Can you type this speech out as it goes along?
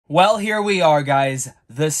Well, here we are, guys.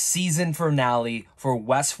 The season finale for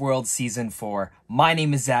Westworld Season 4. My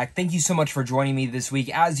name is Zach. Thank you so much for joining me this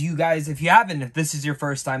week. As you guys, if you haven't, if this is your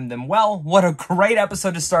first time, then well, what a great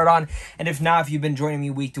episode to start on. And if not, if you've been joining me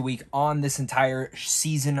week to week on this entire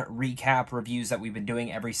season recap reviews that we've been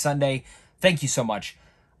doing every Sunday, thank you so much.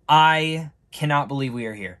 I cannot believe we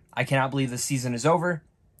are here. I cannot believe this season is over.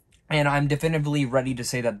 And I'm definitively ready to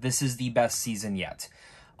say that this is the best season yet.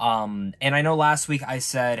 And I know last week I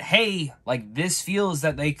said, hey, like, this feels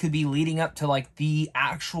that they could be leading up to, like, the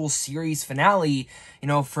actual series finale. You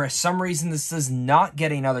know, for some reason, this does not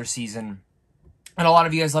get another season. And a lot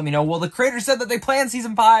of you guys let me know, well, the creator said that they planned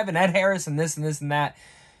season 5 and Ed Harris and this and this and that.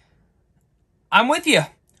 I'm with you.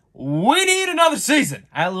 We need another season.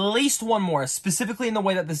 At least one more, specifically in the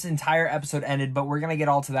way that this entire episode ended, but we're going to get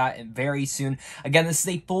all to that very soon. Again, this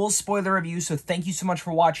is a full spoiler review, so thank you so much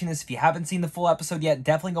for watching this. If you haven't seen the full episode yet,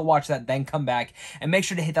 definitely go watch that, then come back. And make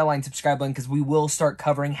sure to hit that like and subscribe button, because we will start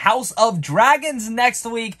covering House of Dragons next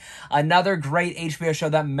week. Another great HBO show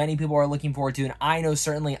that many people are looking forward to, and I know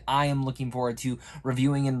certainly I am looking forward to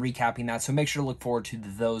reviewing and recapping that, so make sure to look forward to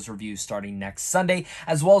those reviews starting next Sunday,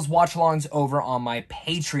 as well as watch-alongs over on my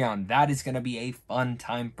Patreon. That is going to be a fun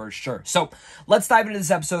time for sure. So let's dive into this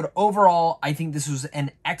episode. Overall, I think this was an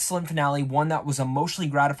excellent finale, one that was emotionally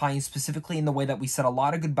gratifying, specifically in the way that we said a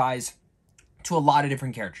lot of goodbyes to a lot of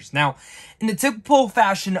different characters. Now, in the typical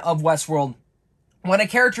fashion of Westworld, when a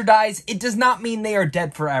character dies, it does not mean they are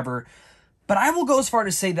dead forever. But I will go as far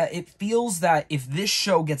to say that it feels that if this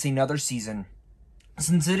show gets another season,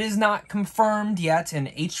 since it is not confirmed yet, and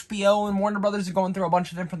HBO and Warner Brothers are going through a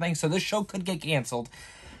bunch of different things, so this show could get canceled.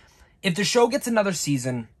 If the show gets another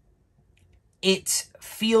season, it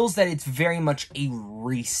feels that it's very much a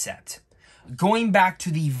reset. Going back to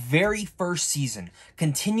the very first season,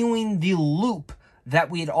 continuing the loop that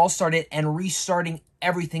we had all started and restarting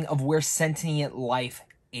everything of where sentient life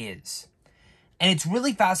is. And it's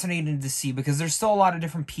really fascinating to see because there's still a lot of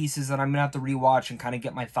different pieces that I'm going to have to rewatch and kind of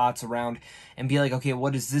get my thoughts around and be like, okay,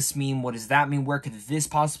 what does this mean? What does that mean? Where could this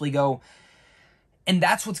possibly go? And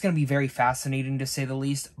that's what's going to be very fascinating, to say the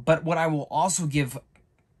least. But what I will also give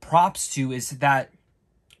props to is that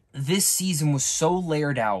this season was so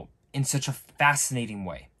layered out in such a fascinating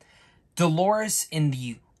way. Dolores, in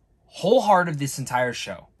the whole heart of this entire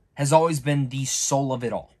show, has always been the soul of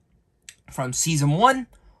it all. From season 1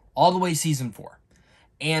 all the way to season 4.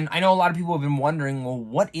 And I know a lot of people have been wondering, well,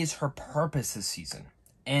 what is her purpose this season?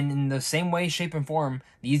 And in the same way, shape, and form,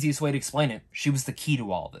 the easiest way to explain it, she was the key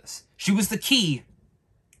to all of this. She was the key.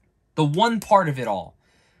 The one part of it all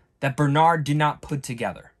that Bernard did not put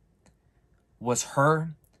together was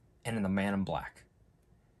her and the Man in Black.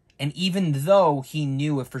 And even though he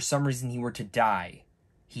knew if for some reason he were to die,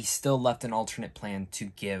 he still left an alternate plan to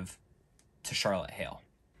give to Charlotte Hale.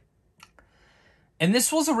 And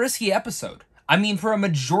this was a risky episode. I mean, for a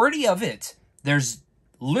majority of it, there's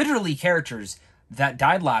literally characters that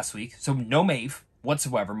died last week. So no Maeve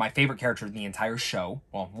whatsoever. My favorite character in the entire show.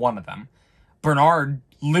 Well, one of them. Bernard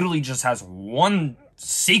literally just has one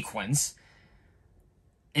sequence.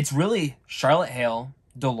 It's really Charlotte Hale,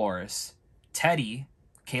 Dolores, Teddy,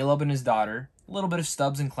 Caleb and his daughter, a little bit of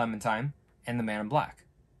Stubbs and Clementine, and the Man in Black.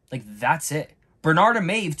 Like, that's it. Bernard and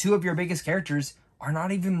Maeve, two of your biggest characters, are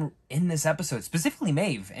not even in this episode. Specifically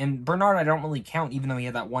Maeve. And Bernard I don't really count, even though he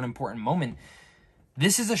had that one important moment.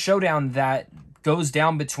 This is a showdown that goes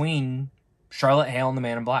down between Charlotte Hale and the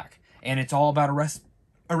Man in Black. And it's all about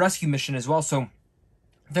a rescue mission as well. So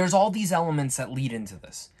there's all these elements that lead into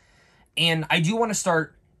this. And I do want to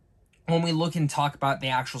start, when we look and talk about the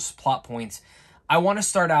actual plot points, I want to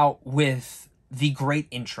start out with the great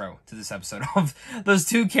intro to this episode of those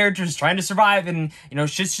two characters trying to survive and, you know,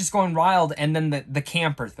 shit's just going wild, and then the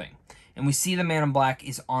camper thing. And we see the Man in Black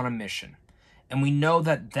is on a mission. And we know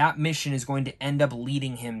that that mission is going to end up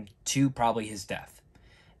leading him to probably his death.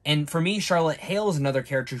 And for me, Charlotte Hale is another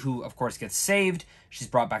character who, of course, gets saved. She's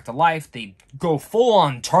brought back to life. They go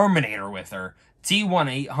full-on Terminator with her.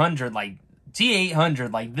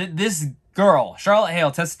 T-800, this girl, Charlotte Hale,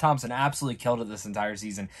 Tessa Thompson, absolutely killed it this entire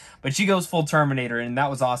season. But she goes full Terminator, and that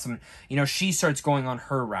was awesome. You know, she starts going on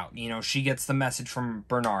her route. You know, she gets the message from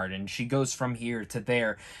Bernard, and she goes from here to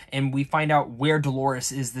there. And we find out where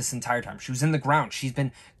Dolores is this entire time. She was in the ground. She's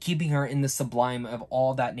been keeping her in the sublime of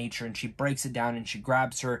all that nature, and she breaks it down, and she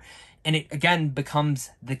grabs her. And it, again,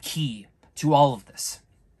 becomes the key to all of this.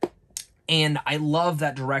 And I love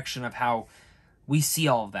that direction of how we see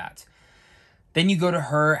all of that. Then you go to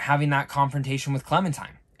her having that confrontation with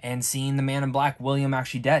Clementine and seeing the Man in Black, William,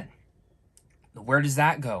 actually dead. where does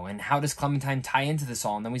that go? And how does Clementine tie into this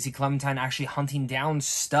all? And then we see Clementine actually hunting down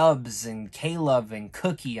Stubbs and Caleb and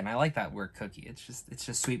Cookie. And I like that word, Cookie. It's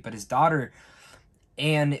just sweet. But his daughter,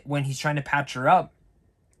 and when he's trying to patch her up,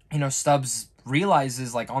 you know, Stubbs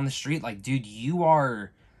realizes, like, on the street, like, dude,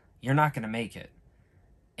 you're not going to make it.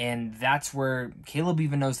 And that's where Caleb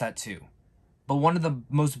even knows that too. But one of the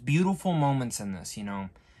most beautiful moments in this, you know,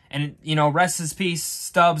 and, you know, rest his peace,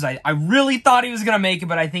 Stubbs. I really thought he was going to make it,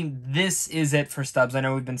 but I think this is it for Stubbs. I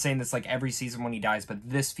know we've been saying this like every season when he dies, but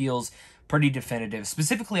this feels pretty definitive.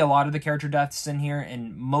 Specifically, a lot of the character deaths in here,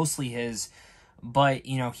 and mostly his. But,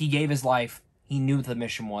 you know, he gave his life. He knew what the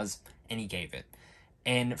mission was, and he gave it.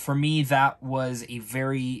 And for me, that was a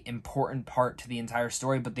very important part to the entire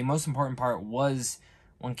story. But the most important part was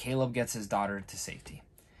when Caleb gets his daughter to safety.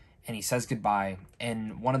 And he says goodbye.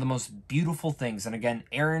 And one of the most beautiful things, and again,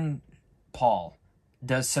 Aaron Paul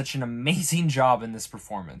does such an amazing job in this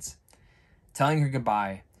performance. Telling her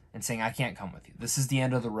goodbye and saying, I can't come with you. This is the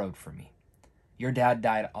end of the road for me. Your dad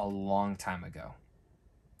died a long time ago.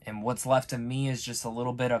 And what's left of me is just a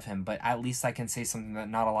little bit of him. But at least I can say something that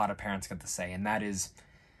not a lot of parents get to say. And that is,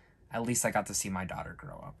 at least I got to see my daughter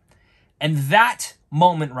grow up. And that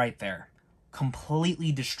moment right there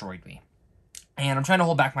completely destroyed me. And I'm trying to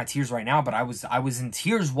hold back my tears right now, but I was in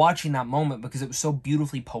tears watching that moment because it was so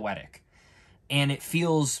beautifully poetic. And it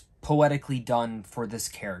feels poetically done for this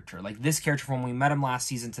character. Like, this character, from when we met him last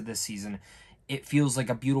season to this season, it feels like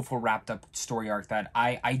a beautiful wrapped up story arc that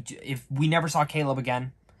if we never saw Caleb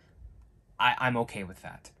again, I'm okay with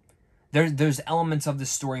that. There's elements of this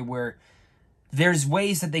story where there's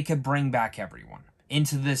ways that they could bring back everyone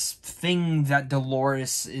into this thing that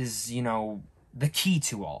Dolores is, you know, the key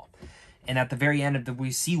to all. And at the very end of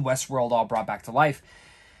we see Westworld all brought back to life.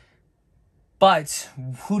 But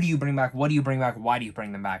who do you bring back? What do you bring back? Why do you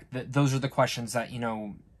bring them back? Those are the questions that, you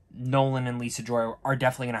know, Nolan and Lisa Joy are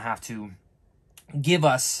definitely going to have to give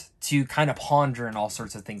us to kind of ponder and all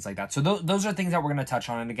sorts of things like that. So those are things that we're going to touch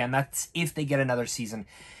on. And again, that's if they get another season.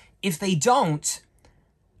 If they don't,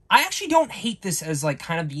 I actually don't hate this as like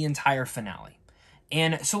kind of the entire finale.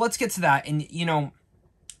 And so let's get to that. And, you know,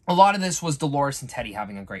 a lot of this was Dolores and Teddy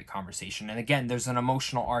having a great conversation. And again, there's an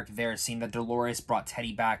emotional arc there, seeing that Dolores brought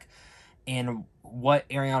Teddy back and what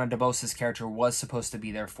Ariana DeBosa's character was supposed to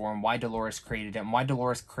be there for, and why Dolores created it, and why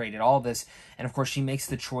Dolores created all this. And of course, she makes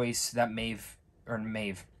the choice that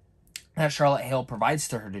that Charlotte Hale provides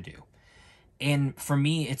to her to do. And for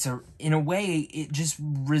me, in a way, it just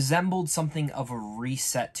resembled something of a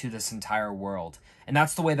reset to this entire world. And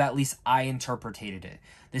that's the way that at least I interpreted it.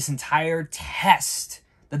 This entire test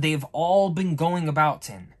that they've all been going about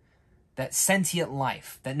in, that sentient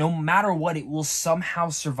life, that no matter what, it will somehow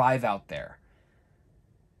survive out there.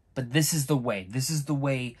 But this is the way. This is the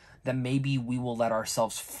way that maybe we will let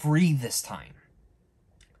ourselves free this time.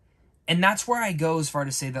 And that's where I go as far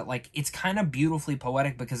to say that, like, it's kind of beautifully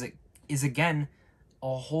poetic because it is, again,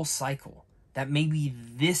 a whole cycle. That maybe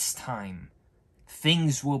this time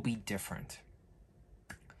things will be different.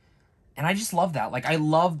 And I just love that. Like, I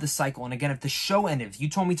love the cycle. And again, if the show ended, if you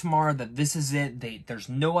told me tomorrow that this is it, there's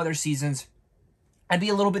no other seasons, I'd be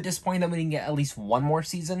a little bit disappointed that we didn't get at least one more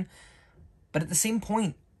season. But at the same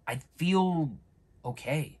point, I feel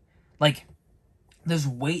okay. Like, this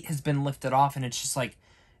weight has been lifted off, and it's just like,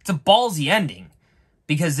 it's a ballsy ending.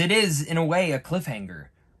 Because it is, in a way, a cliffhanger.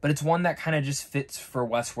 But it's one that kind of just fits for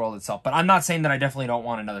Westworld itself. But I'm not saying that I definitely don't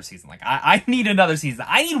want another season. Like, I need another season.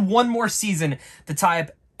 I need one more season to tie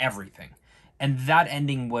up everything. And that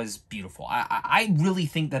ending was beautiful. I really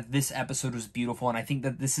think that this episode was beautiful, and I think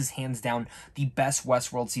that this is hands down the best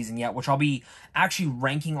Westworld season yet, which I'll be actually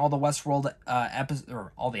ranking all the Westworld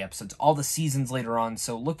all the seasons later on,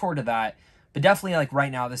 so look forward to that. But definitely, like,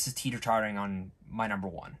 right now, this is teeter-tottering on my number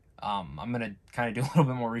one. I'm going to kind of do a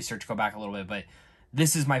little bit more research, go back a little bit, but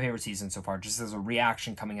this is my favorite season so far, just as a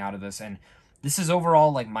reaction coming out of this, and this is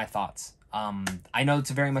overall, like, my thoughts. I know it's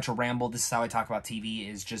very much a ramble. This is how I talk about TV,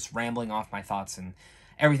 is just rambling off my thoughts and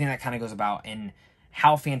everything that kind of goes about, and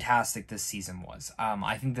how fantastic this season was.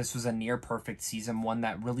 I think this was a near perfect season, one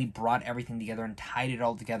that really brought everything together and tied it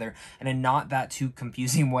all together in a not that too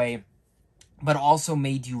confusing way, but also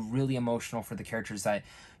made you really emotional for the characters that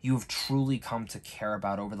you have truly come to care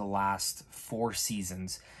about over the last 4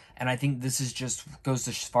 seasons. And I think this is just goes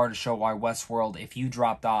as far to show why Westworld, if you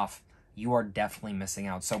dropped off, you are definitely missing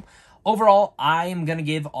out. So overall, I am going to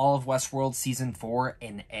give all of Westworld Season 4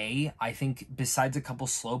 an A. I think besides a couple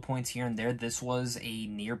slow points here and there, this was a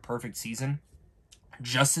near-perfect season.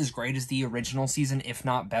 Just as great as the original season, if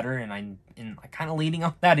not better. And I'm kind of leaning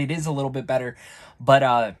on that. It is a little bit better.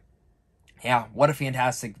 But Yeah, what a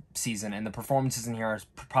fantastic season, and the performances in here are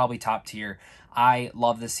probably top tier. I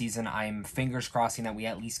love this season. I'm fingers crossing that we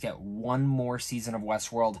at least get one more season of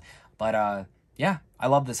Westworld, but yeah, I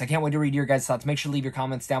love this. I can't wait to read your guys' thoughts. Make sure to leave your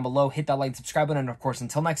comments down below, hit that like and subscribe button, and of course,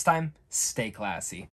 until next time, stay classy.